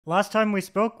Last time we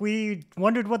spoke, we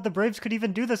wondered what the Braves could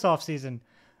even do this offseason.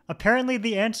 Apparently,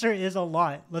 the answer is a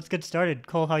lot. Let's get started.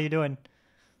 Cole, how you doing?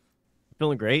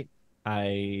 Feeling great.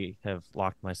 I have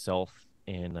locked myself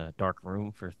in a dark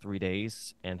room for 3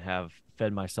 days and have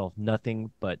fed myself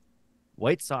nothing but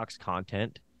White Sox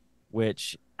content,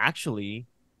 which actually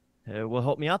will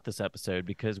help me out this episode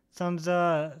because Sounds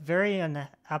very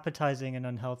unappetizing and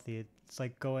unhealthy. It's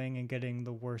like going and getting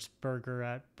the worst burger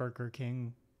at Burger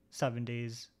King 7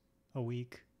 days a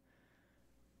week.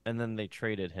 and then they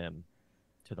traded him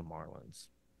to the Marlins.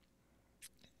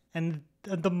 And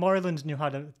the Marlins knew how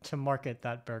to market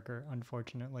that burger,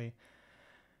 unfortunately.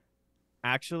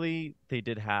 Actually, they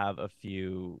did have a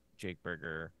few Jake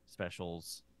Burger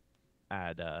specials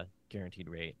at a guaranteed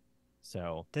rate.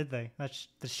 So Did they? That's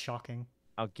shocking.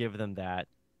 I'll give them that.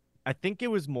 I think it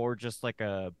was more just like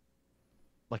an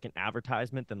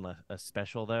advertisement than a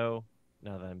special though.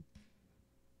 Now that I'm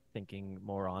thinking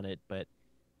more on it, but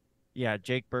yeah,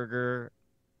 Jake Burger,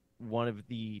 one of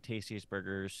the tastiest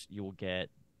burgers you will get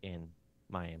in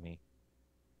Miami.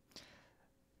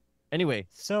 Anyway,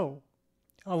 So,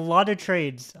 a lot of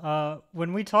trades.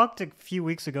 When we talked a few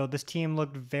weeks ago, this team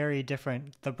looked very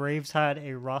different. The Braves had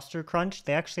a roster crunch.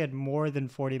 They actually had more than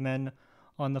 40 men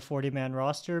on the 40-man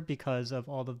roster because of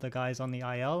all of the guys on the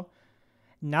IL.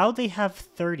 Now they have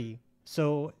 30.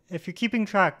 So if you're keeping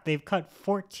track, they've cut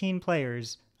 14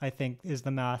 players, I think is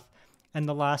the math, in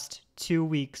the last 2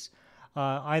 weeks,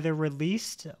 either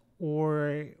released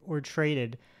or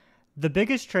traded. The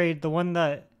biggest trade, the one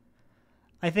that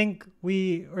I think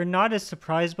we are not as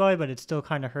surprised by, but it still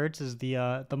kind of hurts, is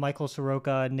the Michael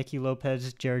Soroka, Nicky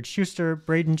Lopez, Jared Schuster,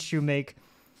 Braden Shoemake,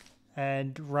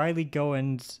 and Riley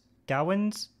Gowans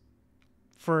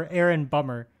for Aaron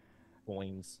Bummer.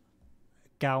 coins.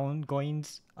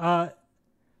 Goins.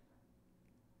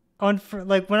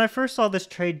 Like when I first saw this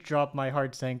trade drop, my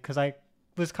heart sank because I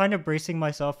was kind of bracing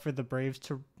myself for the Braves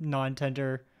to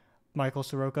non-tender Michael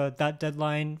Soroka. That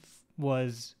deadline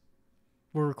was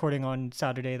we're recording on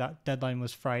Saturday. That deadline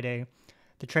was Friday.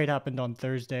 The trade happened on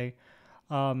Thursday.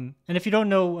 And if you don't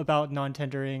know about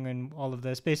non-tendering and all of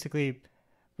this, basically,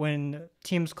 when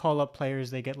teams call up players,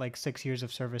 they get like 6 years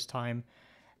of service time,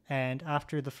 and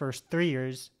after the first 3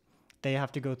 years, they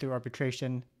have to go through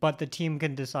arbitration. But the team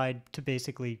can decide to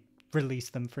basically release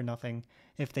them for nothing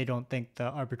if they don't think the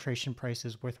arbitration price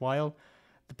is worthwhile.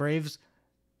 The Braves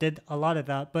did a lot of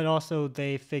that, but also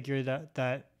they figured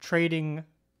that trading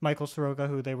Michael Soroka,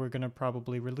 who they were going to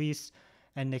probably release,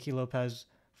 and Nicky Lopez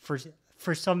for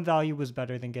for some value was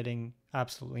better than getting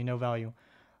absolutely no value.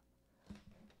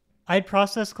 I'd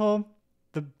processed Cole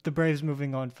the Braves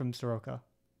moving on from Soroka.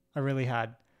 I really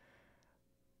had.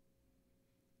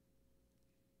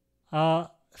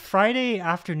 Friday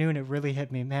afternoon, it really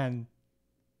hit me. Man,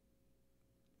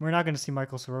 we're not going to see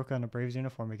Michael Soroka in a Braves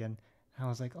uniform again. And I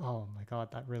was like, oh my god,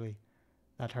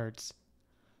 that hurts.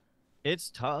 It's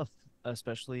tough,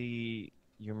 especially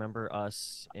you remember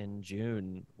us in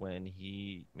June when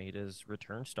he made his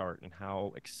return start and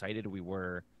how excited we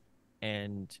were.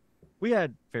 And we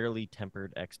had fairly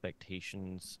tempered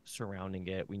expectations surrounding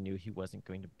it. We knew he wasn't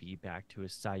going to be back to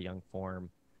his Cy Young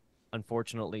form.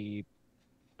 Unfortunately,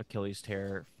 Achilles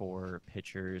tear for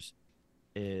pitchers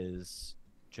is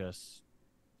just,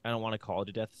 I don't want to call it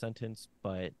a death sentence,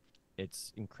 but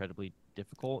it's incredibly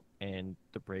difficult. And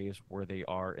the Braves, where they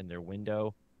are in their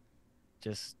window,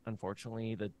 just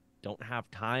unfortunately, that don't have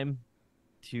time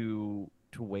to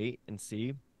wait and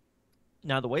see.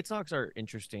 Now, the White Sox are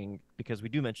interesting because we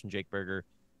do mention Jake Berger.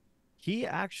 He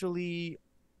actually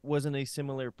was in a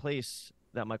similar place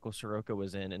that Michael Soroka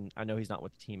was in, and I know he's not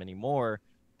with the team anymore,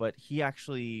 but he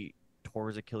actually tore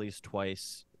his Achilles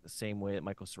twice, the same way that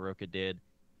Michael Soroka did.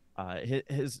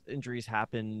 His injuries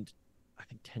happened, I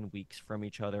think, 10 weeks from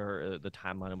each other. The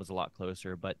timeline was a lot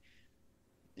closer, but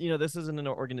this isn't an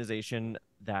organization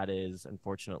that is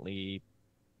unfortunately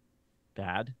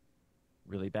bad,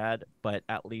 really bad, but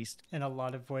at least In a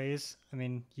lot of ways. I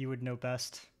mean, you would know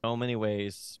best. so many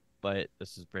ways. But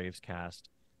this is BravesKast.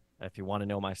 If you want to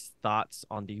know my thoughts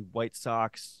on the White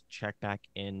Sox, check back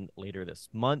in later this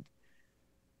month.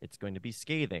 It's going to be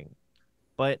scathing.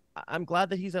 But I'm glad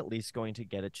that he's at least going to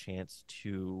get a chance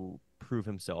to prove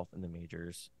himself in the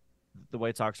majors. The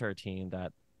White Sox are a team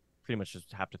that pretty much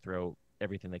just have to throw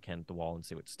everything they can at the wall and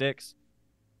see what sticks.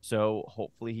 So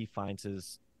hopefully he finds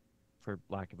his, for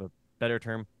lack of a better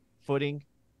term, footing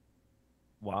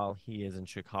while he is in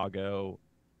Chicago.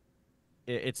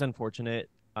 It's unfortunate.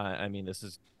 I mean, this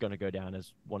is going to go down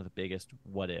as one of the biggest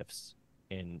what ifs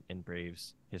in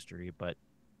Braves history. But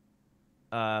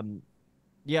um,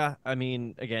 yeah, I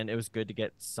mean, again, it was good to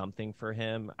get something for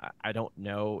him. I don't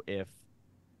know if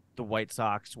the White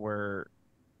Sox were.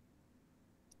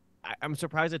 I'm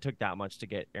surprised it took that much to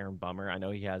get Aaron Bummer. I know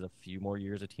he has a few more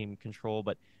years of team control,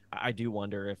 but I do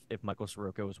wonder if Michael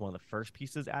Soroka was one of the first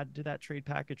pieces added to that trade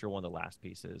package or one of the last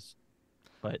pieces.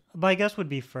 But My guess would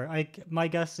be for my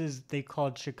guess is they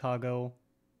called Chicago,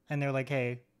 and they're like,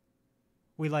 "Hey,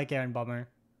 we like Aaron Bummer.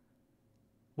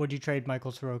 Would you trade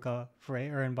Michael Soroka for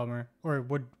Aaron Bummer, or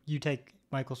would you take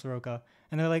Michael Soroka?"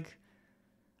 And they're like,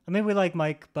 "I mean, we like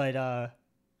Mike, but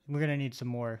we're gonna need some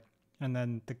more." And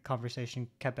then the conversation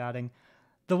kept adding.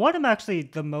 The one I'm actually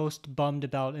the most bummed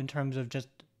about in terms of just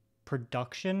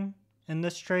production in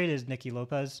this trade is Nicky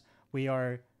Lopez. We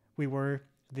were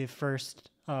the first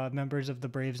members of the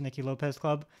Braves Nicky Lopez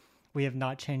Club. We have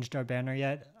not changed our banner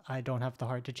yet. I don't have the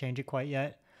heart to change it quite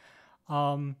yet.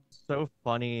 Um, so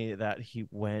funny that he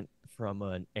went from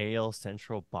an AL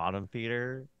Central bottom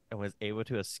feeder and was able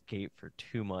to escape for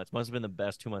 2 months. Must have been the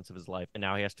best 2 months of his life, and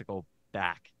now he has to go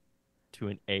back to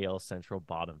an AL Central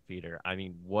bottom feeder. I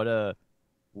mean, what a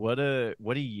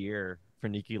year for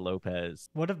Nicky Lopez.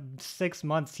 what a 6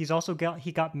 months.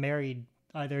 He got married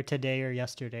either today or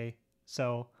yesterday.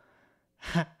 So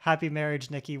happy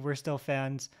marriage, Nicky. We're still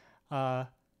fans. Uh,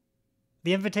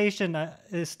 the invitation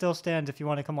is still stands if you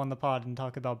want to come on the pod and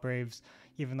talk about Braves,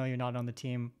 even though you're not on the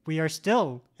team. We are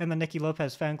still in the Nicky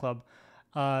Lopez fan club.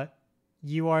 Uh,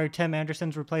 you are Tim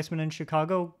Anderson's replacement in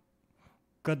Chicago.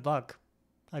 Good luck.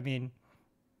 I mean,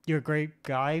 you're a great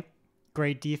guy,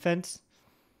 great defense.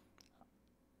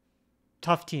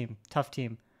 Tough team, tough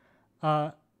team.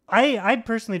 Uh, I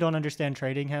personally don't understand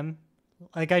trading him.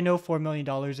 Like I know $4 million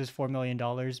is $4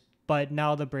 million, but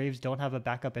now the Braves don't have a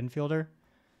backup infielder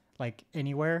like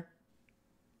anywhere.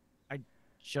 I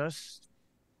just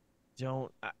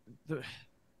don't. The,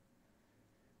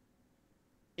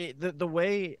 the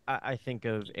way I think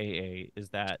of AA is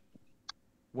that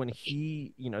when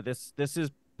he, this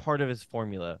is part of his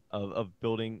formula of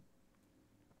building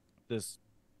this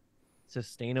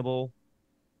sustainable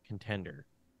contender.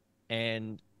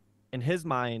 And in his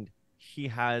mind, he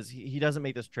doesn't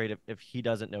make this trade if he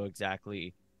doesn't know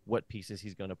exactly what pieces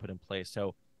he's going to put in place.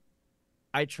 So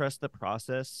I trust the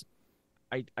process.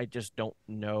 I just don't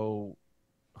know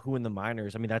who in the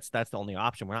minors. I mean, that's the only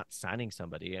option. We're not signing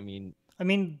somebody. I mean,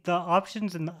 The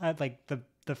options in like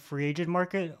the free agent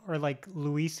market are like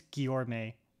Luis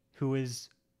Guillorme, who is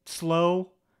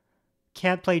slow,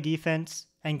 can't play defense,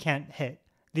 and can't hit.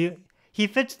 The He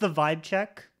fits the vibe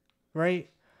check, right?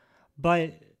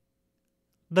 But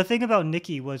the thing about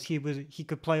Nicky was he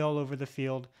could play all over the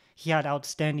field. He had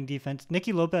outstanding defense.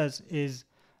 Nicky Lopez is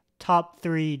top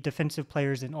three defensive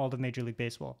players in all of Major League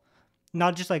Baseball.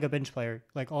 Not just like a bench player,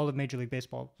 like all of Major League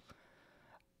Baseball.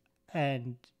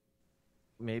 And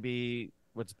maybe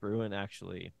what's brewing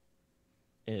actually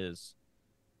is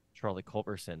Charlie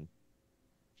Culberson.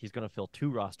 He's going to fill two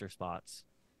roster spots: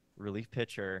 relief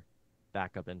pitcher,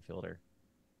 backup infielder.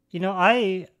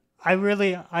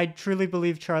 I truly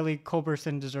believe Charlie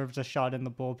Culberson deserves a shot in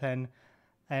the bullpen.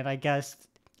 And I guess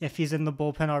if he's in the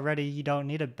bullpen already, you don't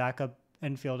need a backup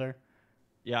infielder.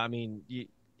 Yeah, I mean,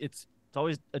 it's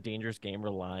always a dangerous game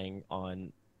relying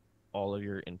on all of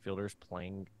your infielders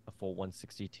playing a full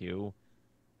 162.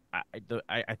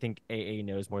 I think AA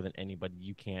knows more than anybody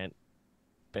you can't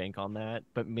bank on that.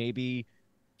 But maybe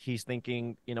he's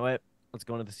thinking, you know what? Let's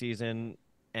go into the season,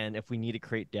 and if we need to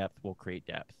create depth, we'll create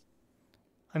depth.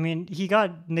 I mean, he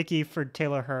got Nicky for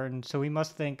Taylor Hearn, so we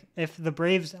must think if the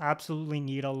Braves absolutely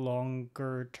need a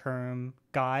longer term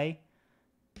guy,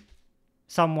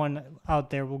 someone out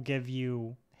there will give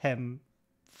you him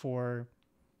for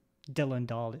Dylan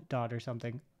Dodd or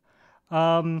something.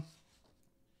 Um,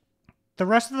 the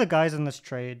rest of the guys in this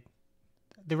trade,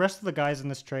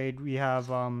 we have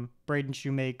Braden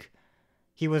Shoemake.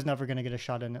 He was never going to get a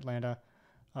shot in Atlanta.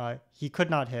 He could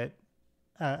not hit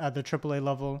at the AAA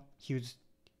level. He was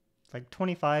like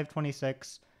 25,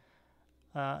 26.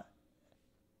 I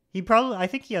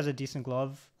think he has a decent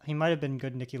glove. He might have been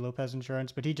good Nicky Lopez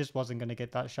insurance, but he just wasn't going to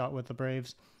get that shot with the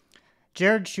Braves.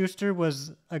 Jared Schuster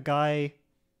was a guy.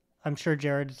 I'm sure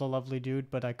Jared is a lovely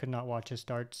dude, but I could not watch his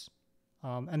starts.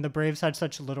 And the Braves had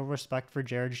such little respect for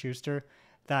Jared Schuster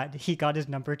that he got his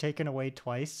number taken away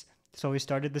twice. So he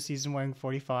started the season wearing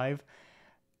 45.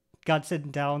 Got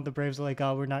sitting down. The Braves were like,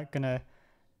 "Oh, we're not going to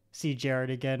see Jared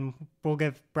again. We'll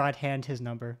give Brad Hand his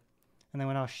number." And they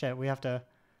went, "Oh, shit, we have to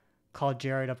call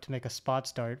Jared up to make a spot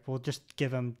start. We'll just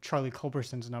give him Charlie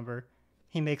Culberson's number."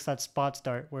 He makes that spot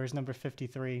start, wears number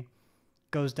 53,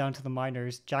 goes down to the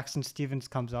minors. Jackson Stevens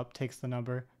comes up, takes the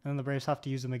number, and then the Braves have to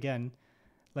use him again.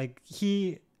 Like,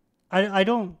 I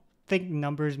don't think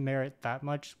numbers merit that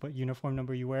much, what uniform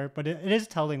number you wear, but it is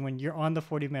telling when you're on the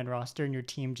 40-man roster and your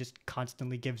team just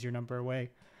constantly gives your number away.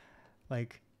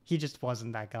 Like, he just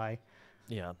wasn't that guy.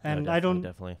 Yeah, And no, I don't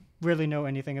definitely. really know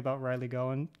anything about Riley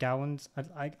Gowans.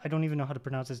 I don't even know how to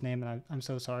pronounce his name, and I'm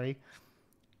so sorry.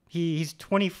 He's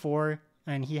 24,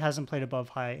 and he hasn't played above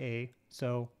high A,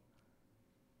 so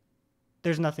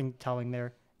there's nothing telling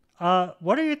there.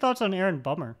 What are your thoughts on Aaron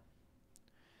Bummer?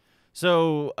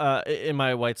 So, in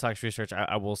my White Sox research,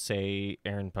 I will say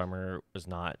Aaron Bummer was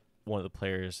not one of the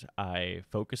players I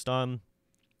focused on.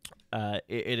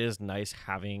 It is nice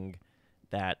having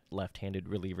that left-handed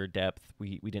reliever depth.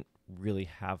 We didn't really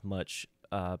have much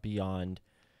beyond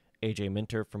AJ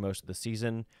Minter for most of the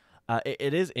season.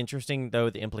 It is interesting, though,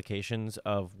 the implications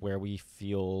of where we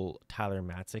feel Tyler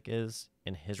Matzik is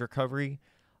in his recovery.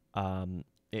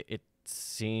 It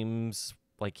seems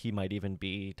like he might even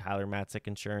be Tyler Matzik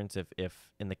insurance if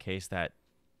in the case that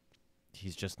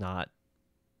he's just not,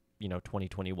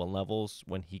 2021 levels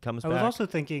when he comes back. I was also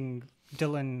thinking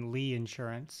Dylan Lee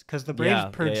insurance, because the Braves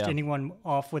purged anyone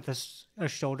off with a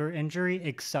shoulder injury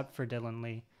except for Dylan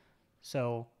Lee.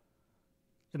 So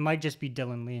it might just be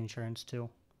Dylan Lee insurance too.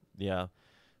 Yeah.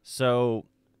 So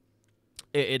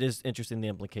it is interesting, the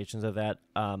implications of that.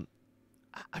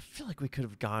 I feel like we could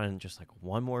have gotten just like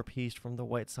one more piece from the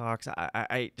White Sox.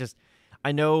 I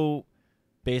know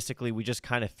basically we just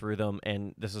kind of threw them,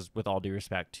 and this is with all due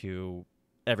respect to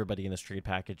everybody in this trade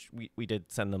package. We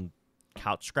did send them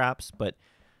couch scraps, but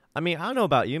I mean, I don't know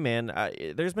about you, man.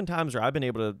 There's been times where I've been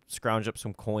able to scrounge up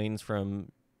some coins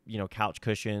from, couch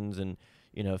cushions and,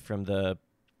 from the,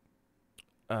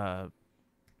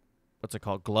 what's it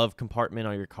called, glove compartment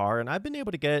on your car. And I've been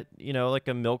able to get, like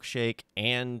a milkshake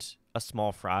and a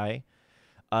small fry.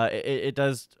 It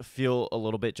does feel a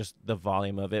little bit just the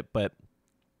volume of it. But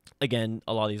again,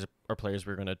 a lot of these are players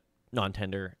we're going to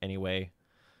non-tender anyway.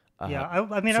 Yeah,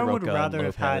 I mean, Soroka, I would rather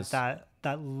have had Lopez.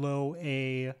 that low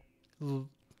A,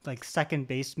 like second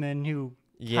baseman who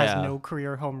has no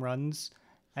career home runs,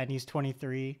 and he's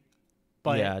 23.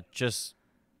 But just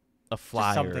a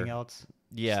flyer. Just something else.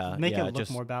 Yeah, just make it look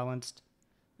more balanced.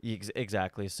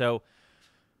 Exactly. So,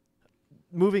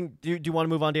 moving. Do you want to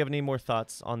move on? Do you have any more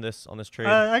thoughts on this trade?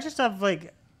 I just have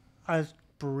like a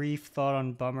brief thought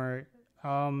on Bummer.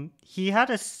 He had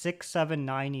a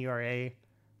 6.79 ERA.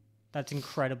 That's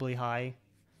incredibly high.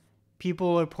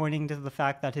 People are pointing to the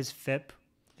fact that his FIP,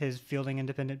 his fielding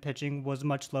independent pitching, was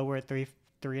much lower at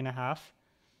 3.5.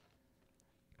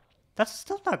 That's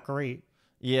still not great.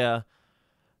 Yeah.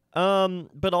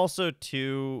 But also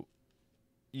too,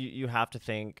 you have to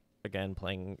think, again,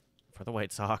 playing for the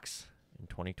White Sox in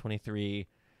 2023,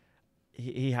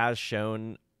 he has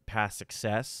shown past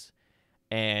success,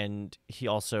 and he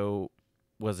also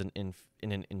was in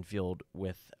an infield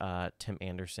with Tim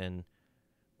Anderson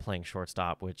playing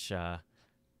shortstop, which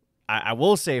I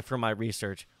will say from my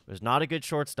research was not a good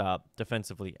shortstop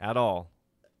defensively at all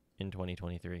in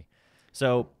 2023.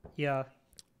 So yeah,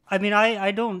 I mean,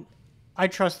 I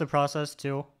trust the process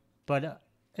too, but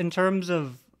in terms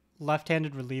of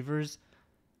left-handed relievers,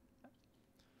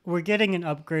 we're getting an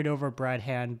upgrade over Brad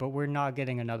Hand, but we're not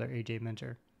getting another AJ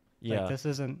Minter. Yeah, like, this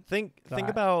isn't. Think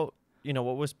about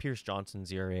what was Pierce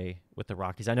Johnson's ERA with the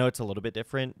Rockies. I know it's a little bit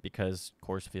different because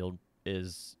Coors Field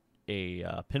is a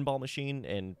pinball machine,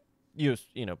 and US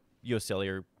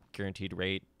Cellular guaranteed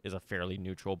rate is a fairly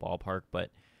neutral ballpark,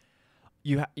 but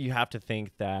you have to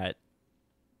think that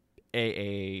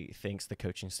AA thinks the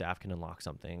coaching staff can unlock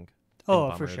something.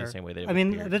 Oh, for sure. The same way they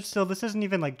this isn't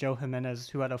even like Joe Jimenez,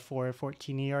 who had a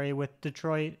 4.14 ERA with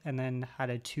Detroit and then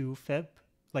had a 2 FIP,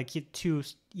 like 2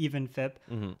 even FIP.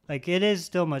 Mm-hmm. Like, it is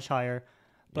still much higher.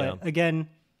 But again,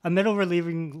 a middle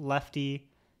relieving lefty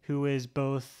who is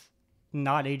both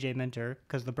not AJ Minter,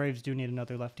 because the Braves do need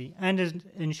another lefty, and is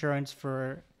insurance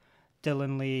for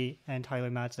Dylan Lee and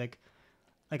Tyler Matzik.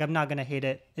 Like, I'm not going to hate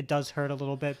it. It does hurt a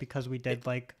little bit because we did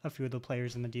like a few of the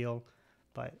players in the deal,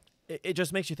 but it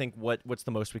just makes you think what's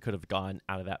the most we could have gotten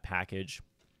out of that package.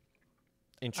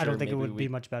 I don't think it would be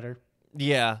much better.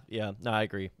 Yeah. No, I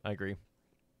agree.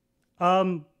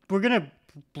 We're going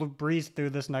to breeze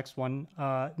through this next one.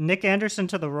 Nick Anderson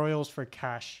to the Royals for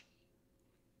cash.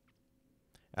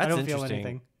 That's I don't interesting. feel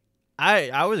anything.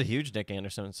 I was a huge Nick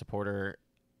Anderson supporter.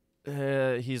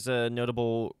 He's a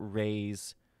notable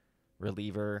Rays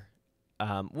reliever.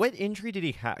 What injury did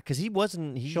he have? Because he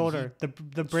wasn't... shoulder.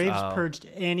 The Braves purged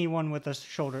anyone with a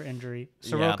shoulder injury.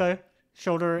 Soroka,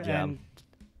 shoulder, and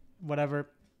whatever,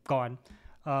 gone.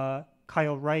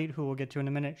 Kyle Wright, who we'll get to in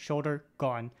a minute, shoulder,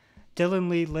 gone. Dylan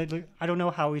Lee, I don't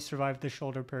know how he survived the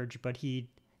shoulder purge, but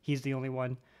he's the only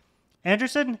one.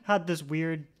 Anderson had this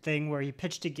weird thing where he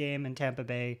pitched a game in Tampa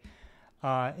Bay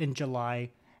in July,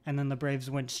 and then the Braves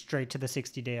went straight to the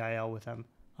 60-day IL with him.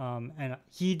 And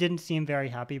he didn't seem very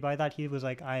happy by that. He was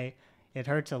like, it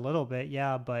hurts a little bit,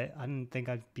 yeah, but I didn't think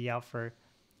I'd be out for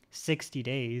 60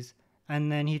 days.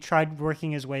 And then he tried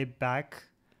working his way back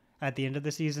at the end of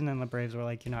the season, and the Braves were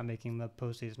like, you're not making the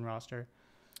postseason roster.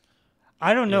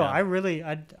 I don't know.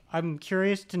 Yeah. I'm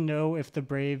curious to know if the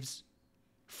Braves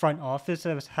front office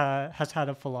has had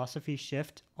a philosophy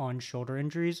shift on shoulder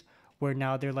injuries, where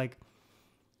now they're like,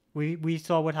 we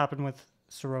saw what happened with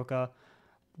Soroka.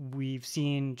 We've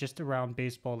seen just around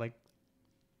baseball, like,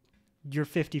 you're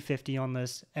 50-50 on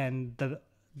this, and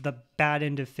the bad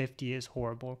end of 50 is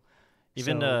horrible.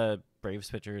 Even So,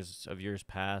 Braves pitchers of years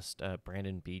past,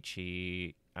 Brandon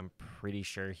Beachy, I'm pretty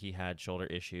sure he had shoulder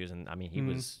issues, and he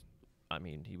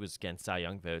was getting Cy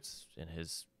Young votes in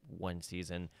his one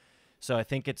season. So I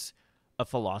think it's a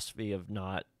philosophy of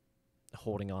not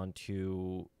holding on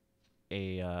to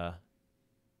a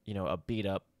a beat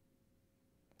up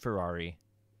Ferrari.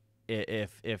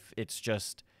 If it's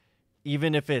just,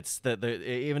 even if it's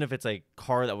even if it's a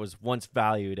car that was once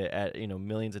valued at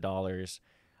millions of dollars,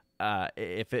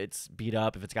 if it's beat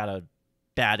up, if it's got a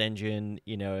bad engine,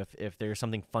 if there's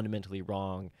something fundamentally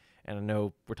wrong, and I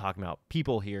know we're talking about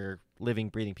people here, living,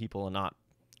 breathing people, and not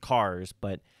cars,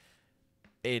 but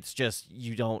it's just,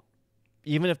 you don't,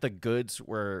 even if the goods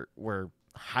were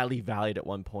highly valued at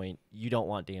one point, you don't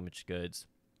want damaged goods.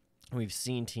 And we've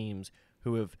seen teams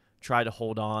who have tried to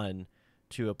hold on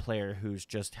to a player who's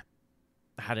just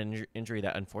had an injury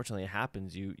that unfortunately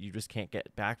happens, you just can't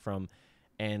get back from,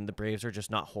 and the Braves are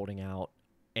just not holding out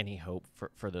any hope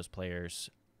for those players.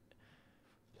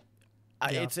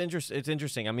 yeah. It's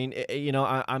interesting. I mean,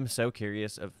 I'm so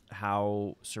curious of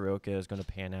how Soroka is going to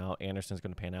pan out, Anderson's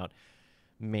going to pan out.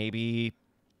 Maybe,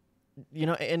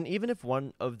 and even if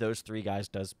one of those three guys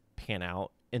does pan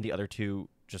out and the other two,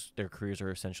 just their careers are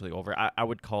essentially over, I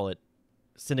would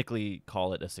cynically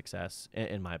call it a success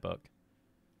in my book.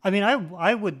 I mean,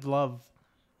 I would love.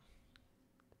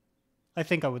 I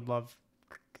think I would love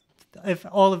if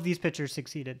all of these pitchers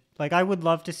succeeded. Like, I would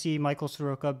love to see Michael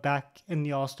Soroka back in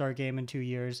the All-Star game in 2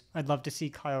 years. I'd love to see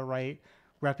Kyle Wright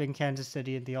repping Kansas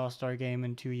City at the All-Star game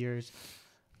in 2 years.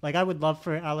 Like, I would love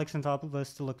for Alex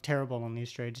Anthopoulos to look terrible on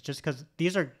these trades, just because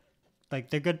these are,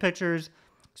 like, they're good pitchers.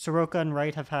 Soroka and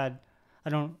Wright have had, I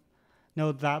don't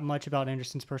know that much about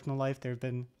Anderson's personal life. There have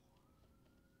been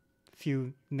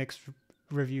few mixed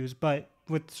reviews, but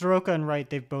with Soroka and Wright,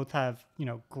 they both have,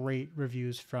 great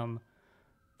reviews from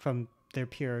their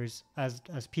peers as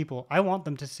people. I want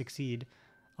them to succeed.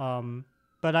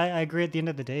 But I agree, at the end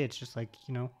of the day, it's just like,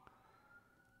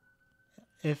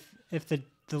 if the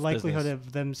likelihood Business.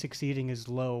 of them succeeding is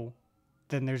low,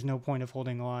 then there's no point of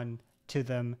holding on to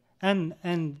them. And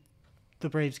the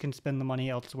Braves can spend the money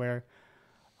elsewhere.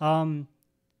 I'll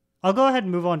go ahead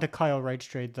and move on to Kyle Wright's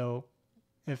trade, though,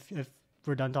 if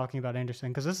we're done talking about Anderson,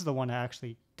 because this is the one I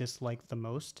actually dislike the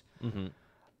most.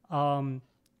 Mm-hmm.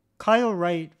 Kyle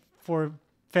Wright, for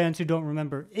fans who don't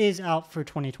remember, is out for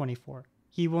 2024.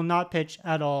 He will not pitch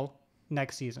at all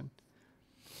next season.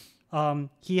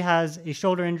 He has a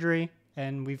shoulder injury,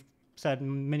 and we've said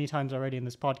many times already in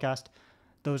this podcast,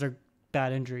 those are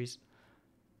bad injuries.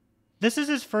 This is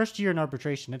his first year in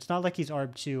arbitration. It's not like he's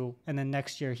ARB2, and then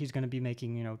next year he's going to be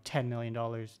making, $10 million,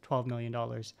 $12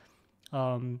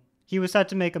 million. He was set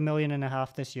to make $1.5 million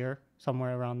this year,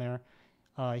 somewhere around there.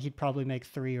 He'd probably make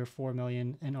 $3 or $4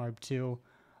 million in ARB2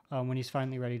 when he's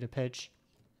finally ready to pitch.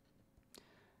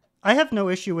 I have no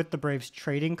issue with the Braves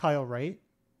trading Kyle Wright.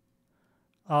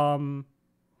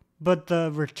 But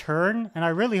the return, and I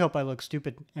really hope I look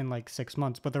stupid in like 6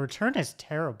 months, but the return is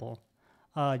terrible.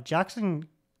 Jackson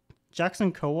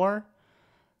Kowar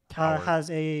has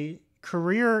a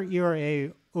career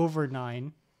ERA over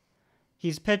 9.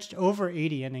 He's pitched over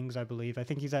 80 innings, I believe. I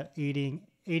think he's at 80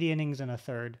 innings and a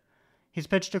third. He's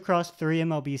pitched across 3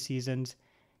 MLB seasons.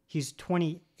 He's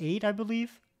 28, I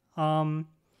believe. And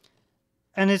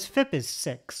his FIP is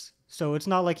 6. So it's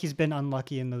not like he's been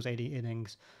unlucky in those 80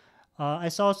 innings. I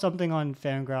saw something on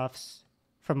Fangraphs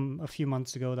from a few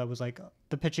months ago that was like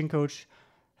the pitching coach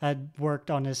had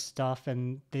worked on his stuff,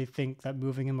 and they think that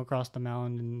moving him across the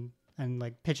mound and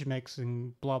like pitch mix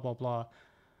and blah, blah, blah.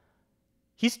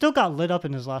 He still got lit up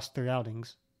in his last 3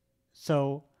 outings.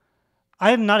 So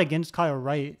I am not against Kyle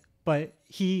Wright, but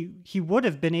he would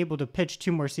have been able to pitch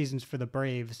 2 more seasons for the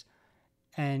Braves.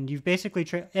 And you've basically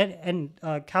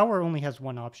Kowar only has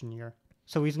 1 option year.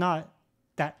 So he's not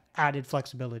that added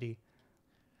flexibility.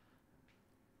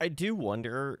 I do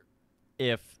wonder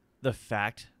if the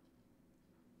fact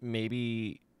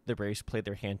maybe the Braves played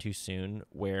their hand too soon,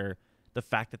 where the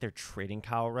fact that they're trading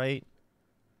Kyle Wright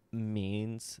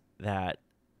means that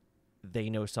they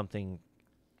know something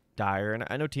dire. And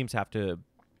I know teams have to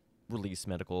release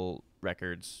medical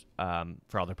records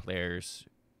for all their players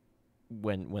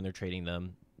when they're trading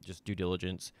them, just due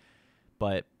diligence.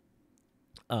 But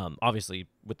obviously,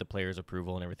 with the players'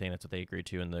 approval and everything, that's what they agreed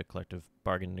to in the collective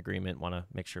bargaining agreement. Want to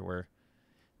make sure we're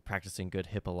practicing good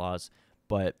HIPAA laws.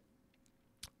 But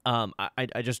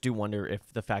I just do wonder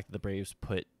if the fact that the Braves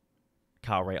put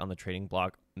Kyle Wright on the trading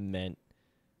block meant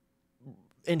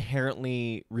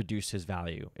inherently reduce his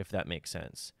value, if that makes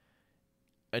sense.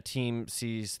 A team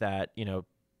sees that,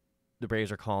 the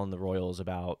Braves are calling the Royals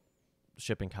about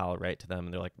shipping Kyle Wright to them,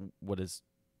 and they're like, what is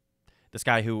this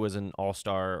guy who was an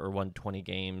all-star or won 20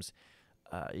 games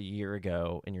a year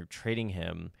ago, and you're trading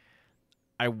him?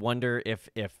 I wonder if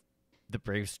the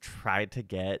Braves tried to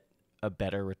get a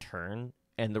better return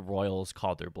and the Royals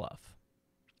called their bluff.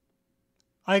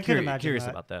 I could imagine curious that.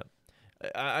 about that.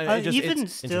 Even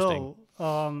still,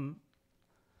 one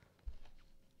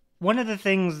of the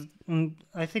things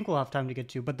I think we'll have time to get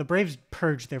to, but the Braves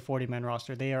purged their 40-man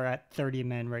roster. They are at 30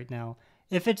 men right now.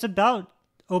 If it's about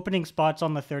opening spots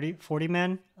on the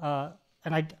 40-man,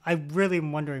 and I really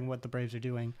am wondering what the Braves are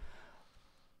doing,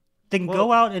 then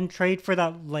go out and trade for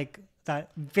that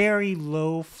very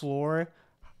low floor,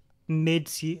 mid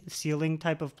ceiling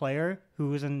type of player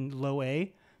who is in low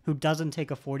A, who doesn't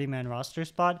take a 40-man roster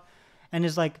spot, and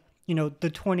is the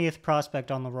 20th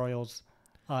prospect on the Royals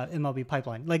MLB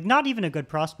pipeline. Not even a good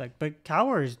prospect, but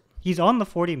Cowers, he's on the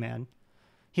 40-man.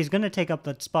 He's going to take up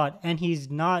that spot, and he's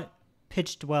not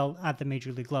pitched well at the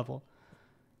major league level.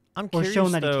 I'm curious,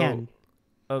 shown that he can.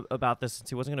 About this, since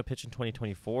he wasn't going to pitch in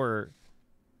 2024.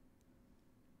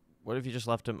 What if you just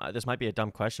left him? This might be a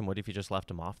dumb question. What if you just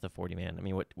left him off the 40-man? I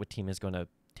mean, what team is going to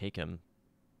take him?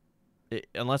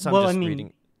 Unless I'm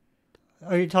reading.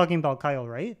 Are you talking about Kyle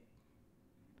Wright?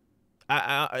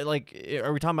 Are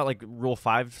we talking about Rule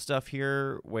 5 stuff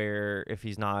here, where if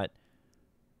he's not,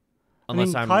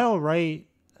 Kyle Wright,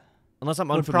 unless I'm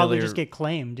would unfamiliar, probably just get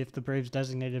claimed if the Braves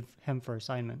designated him for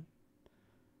assignment.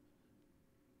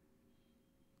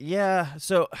 Yeah,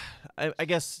 so I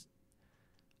guess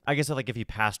if he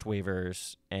passed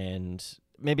waivers, and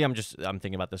maybe I'm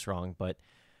thinking about this wrong, but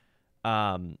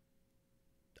I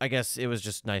guess it was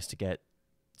just nice to get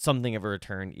something of a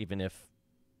return, even if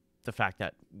the fact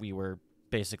that we were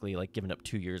basically giving up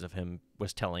 2 years of him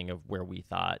was telling of where we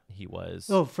thought he was.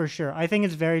 Oh, for sure. I think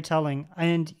it's very telling.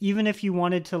 And even if you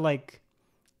wanted to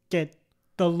get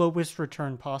the lowest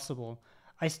return possible,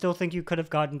 I still think you could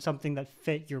have gotten something that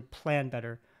fit your plan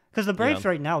better. Because the Braves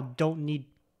right now don't need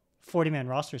 40-man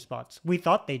roster spots. We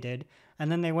thought they did,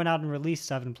 and then they went out and released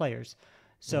 7 players.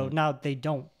 So now they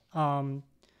don't.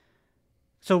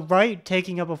 So Wright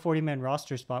taking up a 40-man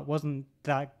roster spot wasn't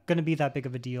that going to be that big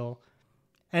of a deal.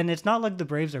 And it's not like the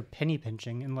Braves are penny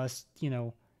pinching, unless,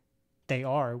 they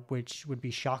are, which would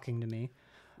be shocking to me.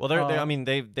 Well,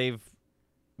 they've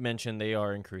mentioned they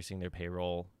are increasing their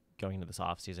payroll going into this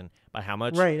offseason. By how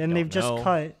much? Right, and they've just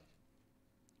cut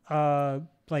 $8-9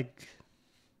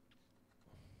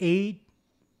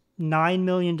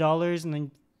 million, and then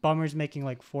Bummer's making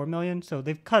 $4 million. So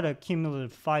they've cut a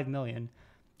cumulative $5 million,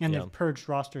 and they've purged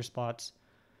roster spots.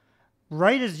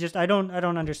 Wright is just I don't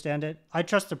understand it. I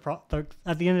trust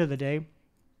at the end of the day,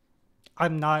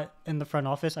 I'm not in the front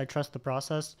office. I trust the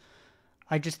process.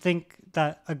 I just think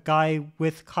that a guy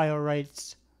with Kyle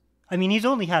Wright's, he's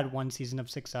only had 1 season of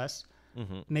success.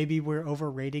 Mm-hmm. Maybe we're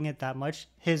overrating it that much.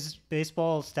 His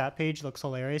baseball stat page looks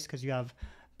hilarious because you have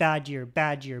bad year,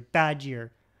 bad year, bad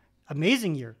year,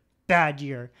 amazing year, bad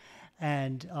year,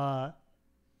 and I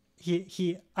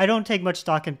don't take much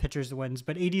stock in pitchers' wins,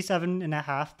 but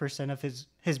 87.5% of his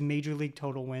major league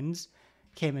total wins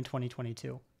came in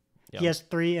 2022. Yeah. He has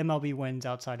 3 MLB wins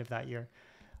outside of that year.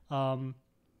 But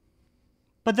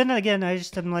then again, I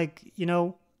just am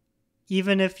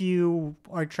even if you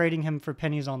are trading him for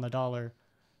pennies on the dollar,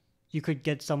 you could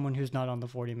get someone who's not on the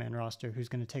 40-man roster who's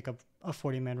going to take up a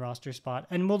 40-man roster spot.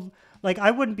 And I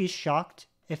wouldn't be shocked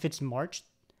if it's March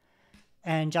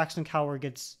and Jackson Kowar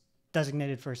gets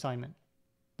designated for assignment.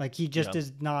 He just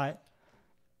is not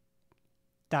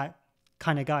that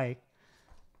kind of guy.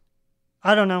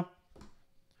 I don't know.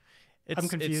 I'm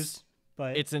confused,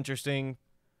 but it's interesting.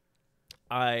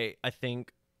 I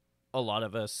think a lot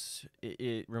of us,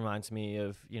 it reminds me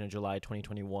of, July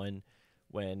 2021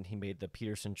 when he made the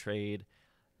Peterson trade.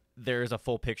 There's a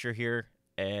full picture here,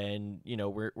 and,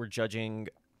 we're judging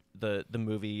the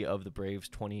movie of the Braves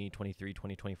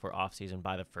 2023-2024 offseason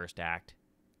by the first act,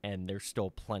 and there's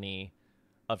still plenty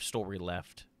of story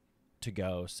left to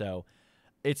go. So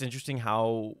it's interesting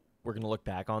how we're going to look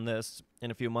back on this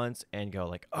in a few months and go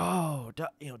like, oh,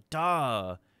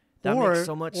 duh. That makes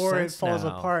so much or it sense falls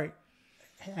now. apart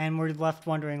and we're left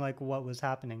wondering like what was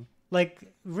happening.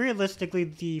 Like realistically,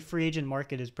 the free agent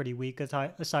market is pretty weak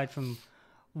aside from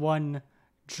one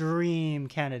dream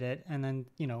candidate and then,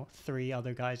 3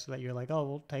 other guys that you're like, "Oh,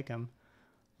 we'll take him."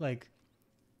 Like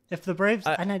if the Braves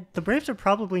the Braves are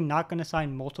probably not going to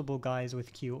sign multiple guys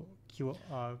with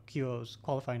QOs,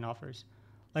 qualifying offers.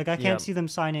 Like I can't see them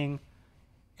signing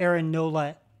Aaron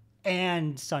Nola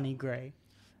and Sonny Gray.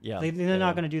 Yeah, they're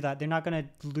not going to do that. They're not going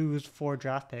to lose 4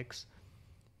 draft picks.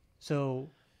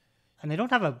 So, and they don't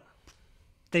have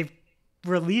they've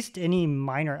released any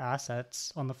minor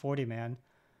assets on the 40 man.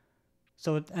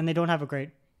 So, and they don't have a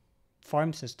great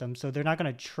farm system. So they're not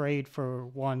going to trade for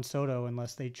Juan Soto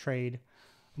unless they trade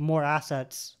more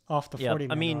assets off the 40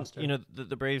 man roster.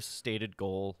 The Braves' stated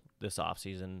goal this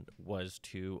offseason was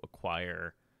to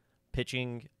acquire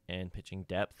pitching and pitching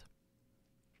depth.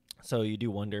 So you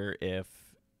do wonder if,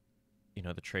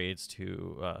 the trades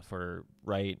for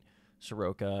Wright,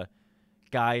 Soroka,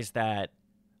 guys that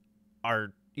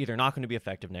are either not going to be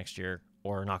effective next year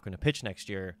or not going to pitch next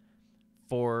year,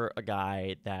 for a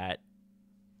guy that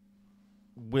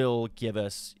will give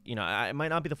us, it might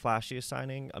not be the flashiest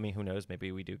signing. I mean, who knows?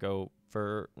 Maybe we do go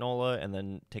for Nola and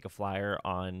then take a flyer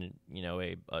on,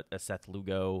 a Seth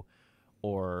Lugo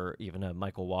or even a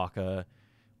Michael Wacha,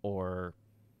 or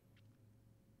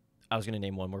I was going to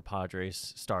name one more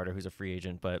Padres starter who's a free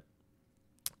agent, but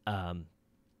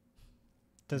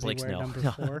does Blake he wear Snell.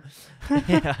 number 4?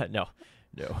 Yeah, no.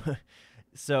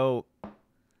 So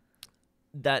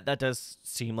that does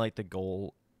seem like the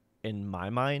goal in my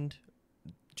mind,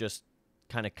 just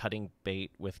kind of cutting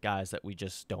bait with guys that we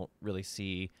just don't really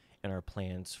see in our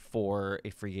plans for a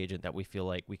free agent that we feel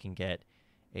like we can get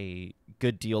a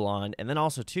good deal on. And then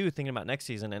also too, thinking about next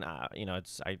season, and I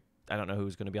don't know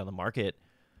who's going to be on the market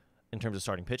in terms of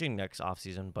starting pitching next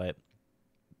offseason, but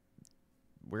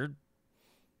we're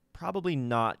probably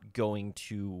not going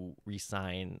to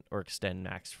re-sign or extend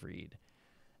Max Fried.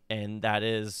 And that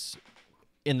is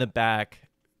in the back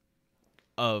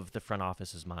of the front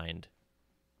office's mind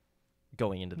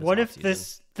going into this What offseason.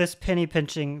 if this penny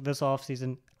pinching this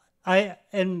offseason, I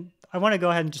want to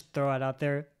go ahead and just throw it out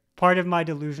there. Part of my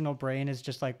delusional brain is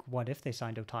just like, what if they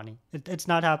signed Ohtani? It's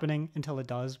not happening until it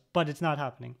does, but it's not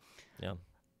happening. Yeah.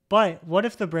 But what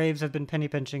if the Braves have been penny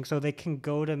pinching so they can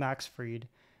go to Max Fried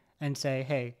and say,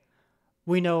 hey,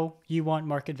 we know you want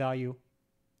market value.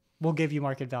 We'll give you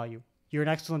market value. You're an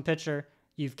excellent pitcher.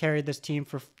 You've carried this team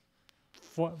for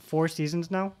 4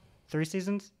 seasons now. 3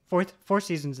 seasons? 4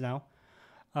 seasons now.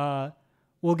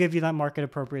 We'll give you that market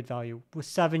appropriate value with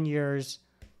 7 years,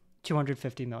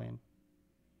 $250 million.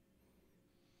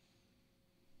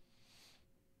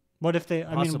 What if they?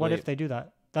 Possibly. What if they do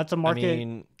that? That's a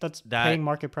market. That's paying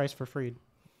market price for Fried.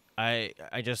 I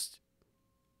just,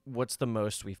 what's the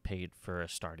most we've paid for a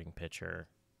starting pitcher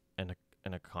and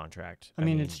a contract? I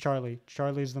mean, it's Charlie.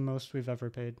 Charlie's the most we've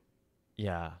ever paid.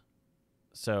 Yeah.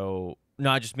 So no,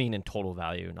 I just mean in total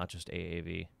value, not just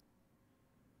AAV.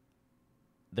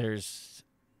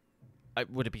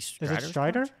 Would it be Strider's? Is it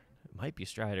Strider? It might be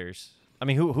Strider's. I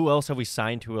mean, who else have we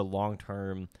signed to a long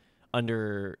term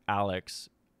under Alex?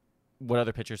 What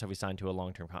other pitchers have we signed to a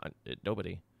long term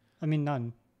nobody. I mean,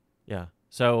 none. Yeah.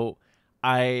 So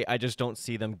I just don't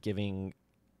see them giving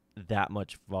that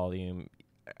much volume.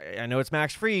 I know it's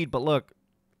Max Fried, but look,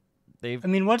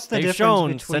 what's the difference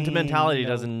shown between sentimentality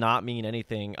does not mean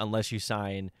anything unless you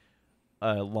sign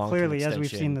a long term clearly, as we've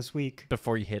seen this week,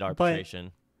 before you hit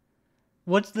arbitration.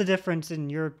 But what's the difference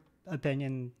in your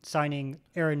opinion signing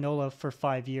Aaron Nola for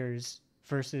 5 years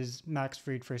versus Max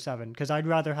Fried for 7? Because I'd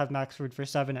rather have Max Fried for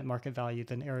 7 at market value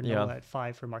than Aaron Nola at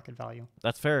 5 for market value.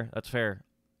 That's fair.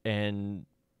 And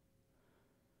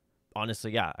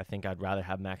honestly, yeah, I think I'd rather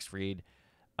have Max Fried,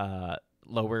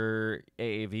 lower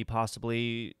AAV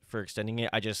possibly for extending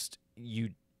it.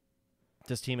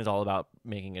 This team is all about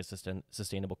making a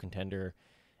sustainable contender,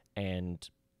 and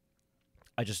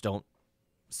I just don't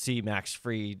see Max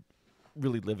Fried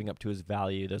really living up to his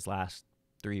value those last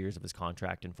 3 years of his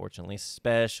contract, unfortunately,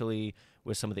 especially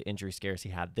with some of the injury scares he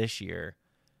had this year.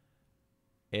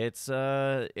 It's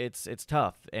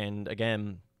tough. And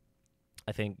again,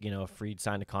 I think, Fried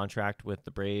signed a contract with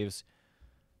the Braves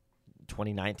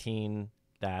 2019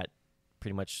 that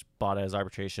pretty much bought out his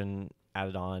arbitration,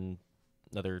 added on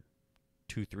another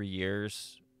 2-3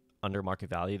 years under market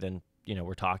value, then,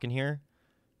 we're talking here.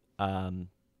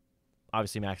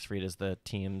 Obviously Max Fried is the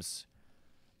team's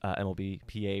MLB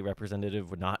PA representative,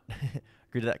 would not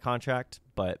agree to that contract,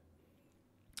 but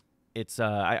it's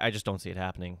I just don't see it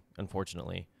happening,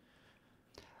 unfortunately.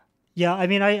 Yeah, I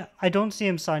mean, I don't see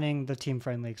him signing the team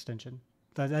friendly extension.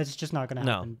 That's just not going to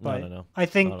No, happen. no, But no, no, I not at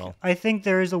think all. I think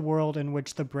there is a world in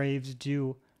which the Braves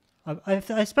do,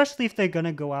 especially if they're going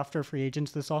to go after free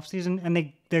agents this offseason,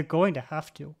 and they're going to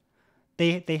have to.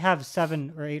 They have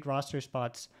 7 or 8 roster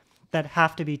spots that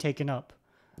have to be taken up.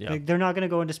 Yeah, They're not going to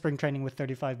go into spring training with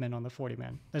 35 men on the 40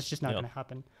 man. That's just not yeah. going to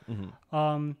happen.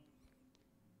 Hmm.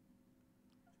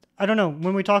 I don't know.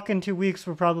 When we talk in 2 weeks,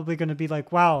 we're probably going to be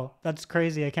like, "Wow, that's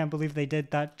crazy! I can't believe they did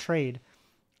that trade."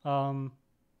 Um,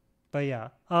 but yeah,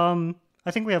 I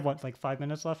think we have what, like 5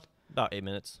 minutes left. About 8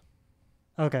 minutes.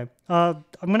 Okay. I'm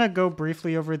gonna go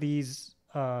briefly over these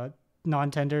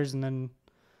non-tenders, and then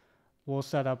we'll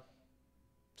set up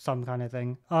some kind of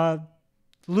thing.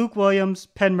 Luke Williams,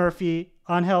 Penn Murphy,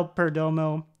 Angel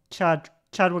Perdomo,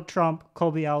 Chadwick Trump,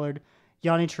 Colby Allard,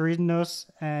 Yanni Chirinos,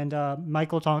 and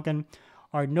Michael Tonkin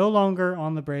are no longer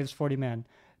on the Braves 40 man.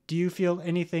 Do you feel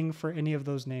anything for any of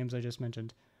those names I just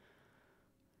mentioned?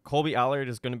 Colby Allard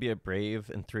is going to be a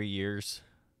Brave in 3 years.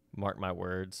 Mark my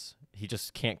words. He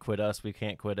just can't quit us. We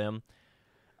can't quit him.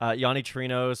 Yanni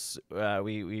Chirinos,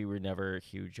 we were never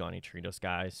huge Yanni Chirinos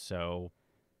guys. So,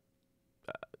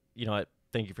 you know what?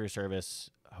 Thank you for your service.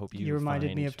 Hope You you reminded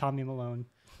me find of Tommy Malone.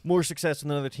 more success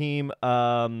with another team.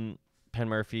 Penn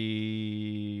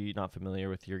Murphy, not familiar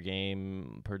with your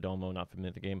game. Perdomo, not familiar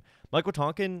with the game. Michael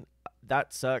Tonkin,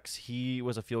 that sucks. He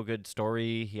was a feel-good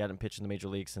story. He hadn't pitched in the major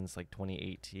league since like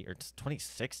 2018 or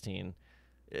 2016.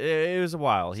 It was a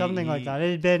while. Something like that.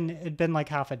 It'd been like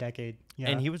half a decade. Yeah.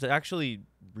 And he was actually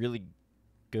really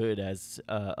good as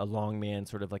a long man,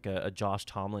 sort of like a Josh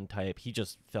Tomlin type. He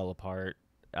just fell apart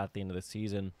at the end of the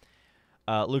season.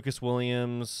 Lucas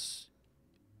Williams,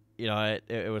 you know,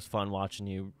 it was fun watching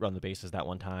you run the bases that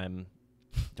one time.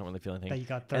 Don't really feel anything. That you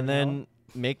got thrown and then out.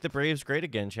 make the Braves great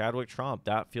again. Chadwick Trump.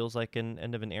 That feels like an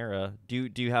end of an era. Do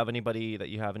you have anybody that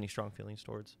you have any strong feelings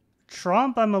towards?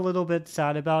 Trump, I'm a little bit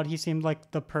sad about. He seemed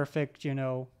like the perfect,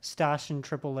 stash in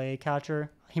AAA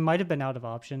catcher. He might have been out of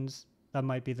options. That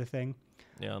might be the thing.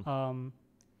 Yeah.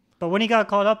 But when he got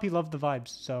called up, he loved the vibes.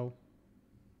 So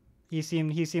he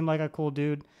seemed like a cool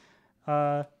dude.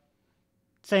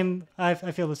 Same. I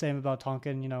feel the same about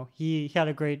Tonkin. He had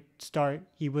a great start.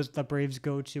 He was the Braves'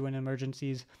 go-to in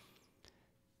emergencies.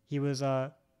 He was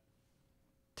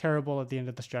terrible at the end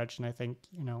of the stretch, and I think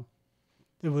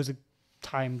it was a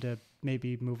time to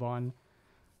maybe move on.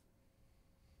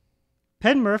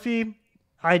 Penn Murphy,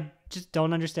 I just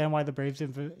don't understand why the Braves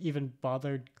even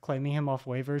bothered claiming him off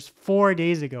waivers 4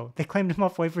 days ago. They claimed him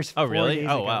off waivers 4 days ago.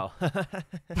 Oh, wow.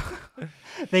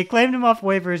 They claimed him off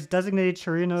waivers, designated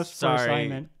Chirinos for Sorry,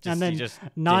 assignment, and then just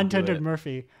didn't do non-tendered it.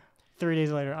 Murphy 3 days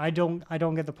later. I don't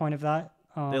get the point of that.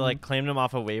 They claimed him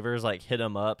off of waivers, hit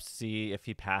him up, see if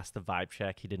he passed the vibe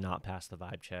check. He did not pass the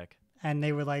vibe check. And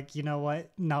they were like, you know what?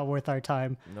 Not worth our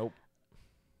time. Nope.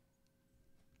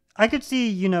 I could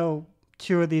see,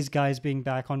 2 of these guys being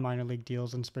back on minor league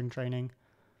deals in spring training.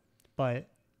 But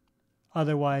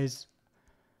otherwise,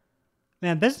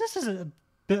 man,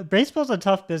 baseball's a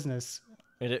tough business.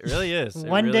 It really is.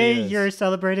 One day you're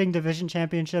celebrating division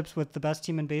championships with the best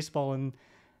team in baseball, and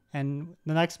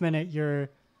the next minute you're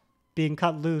being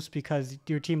cut loose because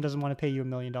your team doesn't want to pay you $1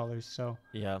 million. So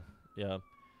Yeah.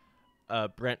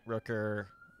 Brent Rooker,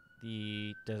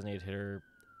 the designated hitter,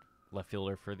 left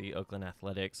fielder for the Oakland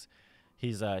Athletics.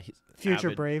 He's future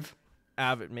Brave.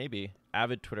 Avid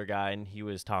Twitter guy, and he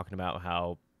was talking about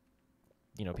how,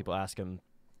 people ask him,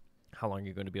 how long are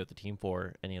you going to be with the team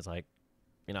for? And he's like,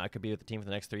 I could be with the team for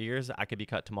the next 3 years. I could be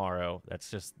cut tomorrow.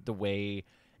 That's just the way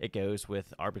it goes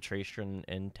with arbitration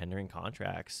and tendering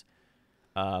contracts.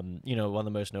 One of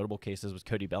the most notable cases was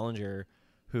Cody Bellinger,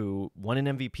 who won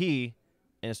an MVP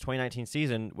in his 2019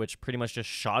 season, which pretty much just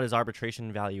shot his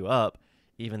arbitration value up,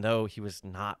 even though he was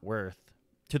not worth,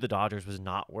 to the Dodgers, was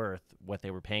not worth what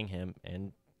they were paying him,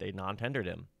 and they non-tendered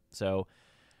him. So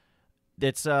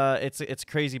it's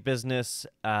crazy business,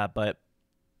 but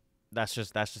that's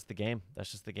just the game.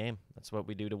 That's just the game. That's what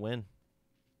we do to win.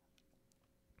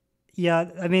 Yeah,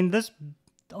 I mean, this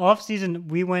offseason,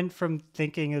 we went from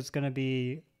thinking it was going to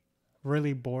be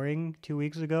really boring 2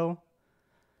 weeks ago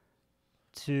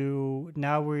to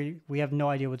now we have no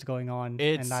idea what's going on,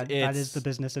 and that is the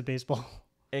business of baseball.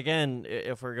 Again,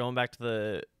 if we're going back to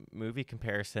the movie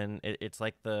comparison, it's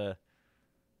like and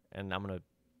I'm going to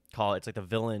call it's like the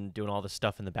villain doing all this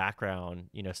stuff in the background,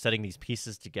 setting these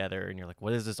pieces together, and you're like,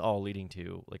 what is this all leading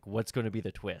to? Like, what's going to be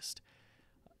the twist?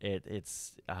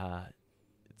 It's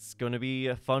going to be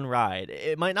a fun ride.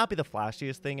 It might not be the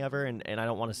flashiest thing ever, and I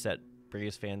don't want to set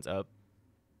Braves fans up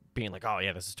being like, oh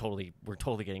yeah, we're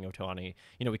totally getting Ohtani.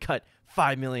 We cut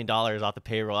 $5 million off the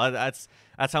payroll. That's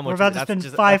how much We're about to that's spend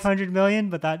just, 500 million,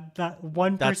 but that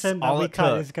 1% that's that all we it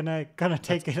cut took. is gonna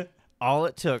take it. All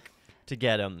it took to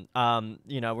get him.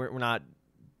 We're not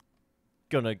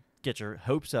gonna get your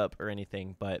hopes up or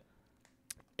anything, but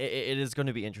it is going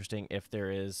to be interesting if there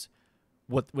is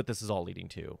what this is all leading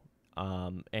to.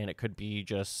 And it could be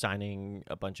just signing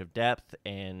a bunch of depth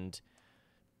and,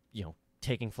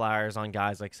 taking flyers on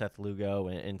guys like Seth Lugo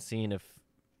and seeing if,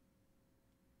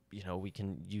 we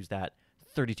can use that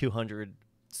 3,200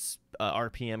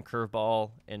 RPM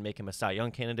curveball and make him a Cy Young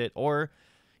candidate, or,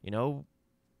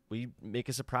 we make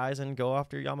a surprise and go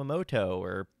after Yamamoto,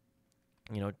 or,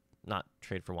 not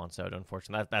trade for Juan Soto.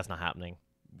 Unfortunately, that's not happening.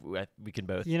 We can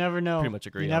both You never know. pretty much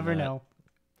agree You on never that. know.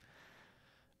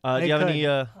 Do you have could.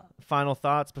 any final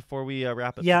thoughts before we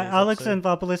wrap up? Yeah, today's Alex episode?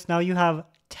 Anthopoulos, now you have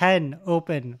 10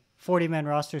 open 40-man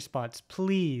roster spots.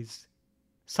 Please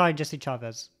sign Jesse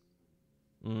Chavez.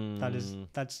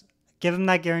 That's give him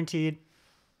that guaranteed.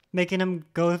 Making him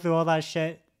go through all that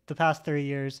shit the past 3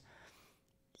 years.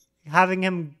 Having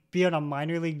him be on a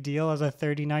minor league deal as a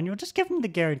 39-year-old, just give him the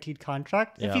guaranteed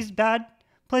contract. Yeah. If he's bad,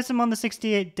 place him on the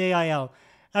 68-day IL.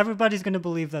 Everybody's going to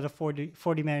believe that a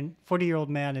 40-year-old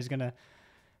man is going to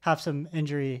have some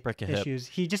injury Break a hip. issues.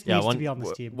 He just needs to be on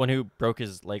this team. One who broke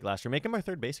his leg last year. Make him our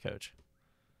third base coach.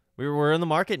 We're in the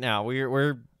market now.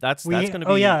 That's going to be.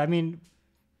 Oh yeah, I mean,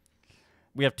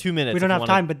 we have 2 minutes. we don't have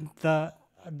time, but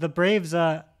the Braves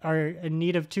are in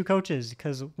need of 2 coaches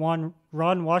because Ron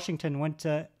Washington went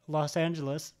to Los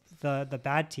Angeles, the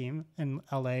bad team in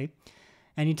LA,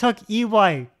 and he took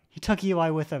EY. He took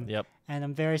EY with him. Yep. And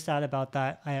I'm very sad about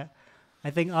that. I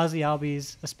think Ozzy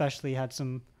Albies especially had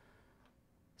some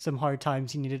hard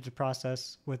times he needed to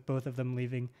process with both of them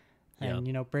leaving,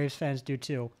 and Braves fans do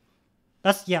too.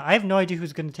 I have no idea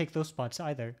who's going to take those spots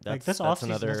either. This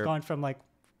offseason has gone from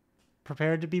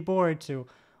prepared to be bored to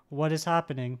what is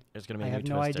happening. There's going to be I a have new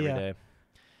no twist idea. every day.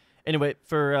 Anyway,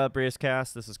 for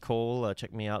BravesKast, this is Cole.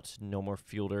 Check me out. No More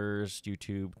Fielders,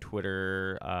 YouTube,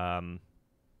 Twitter,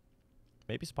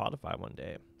 maybe Spotify one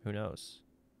day. Who knows?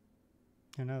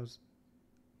 Who knows?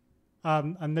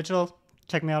 I'm Mitchell.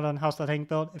 Check me out on House That Hank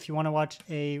Built. If you want to watch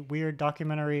a weird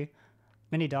documentary,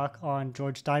 mini doc on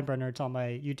George Steinbrenner, it's on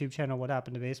my YouTube channel, What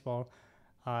Happened to Baseball.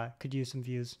 Could use some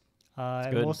views.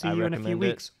 And good. we'll see I you in a few recommend it.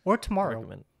 weeks or tomorrow.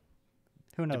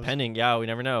 Who knows? Depending. Yeah, we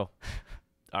never know.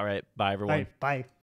 All right. Bye, everyone. Bye.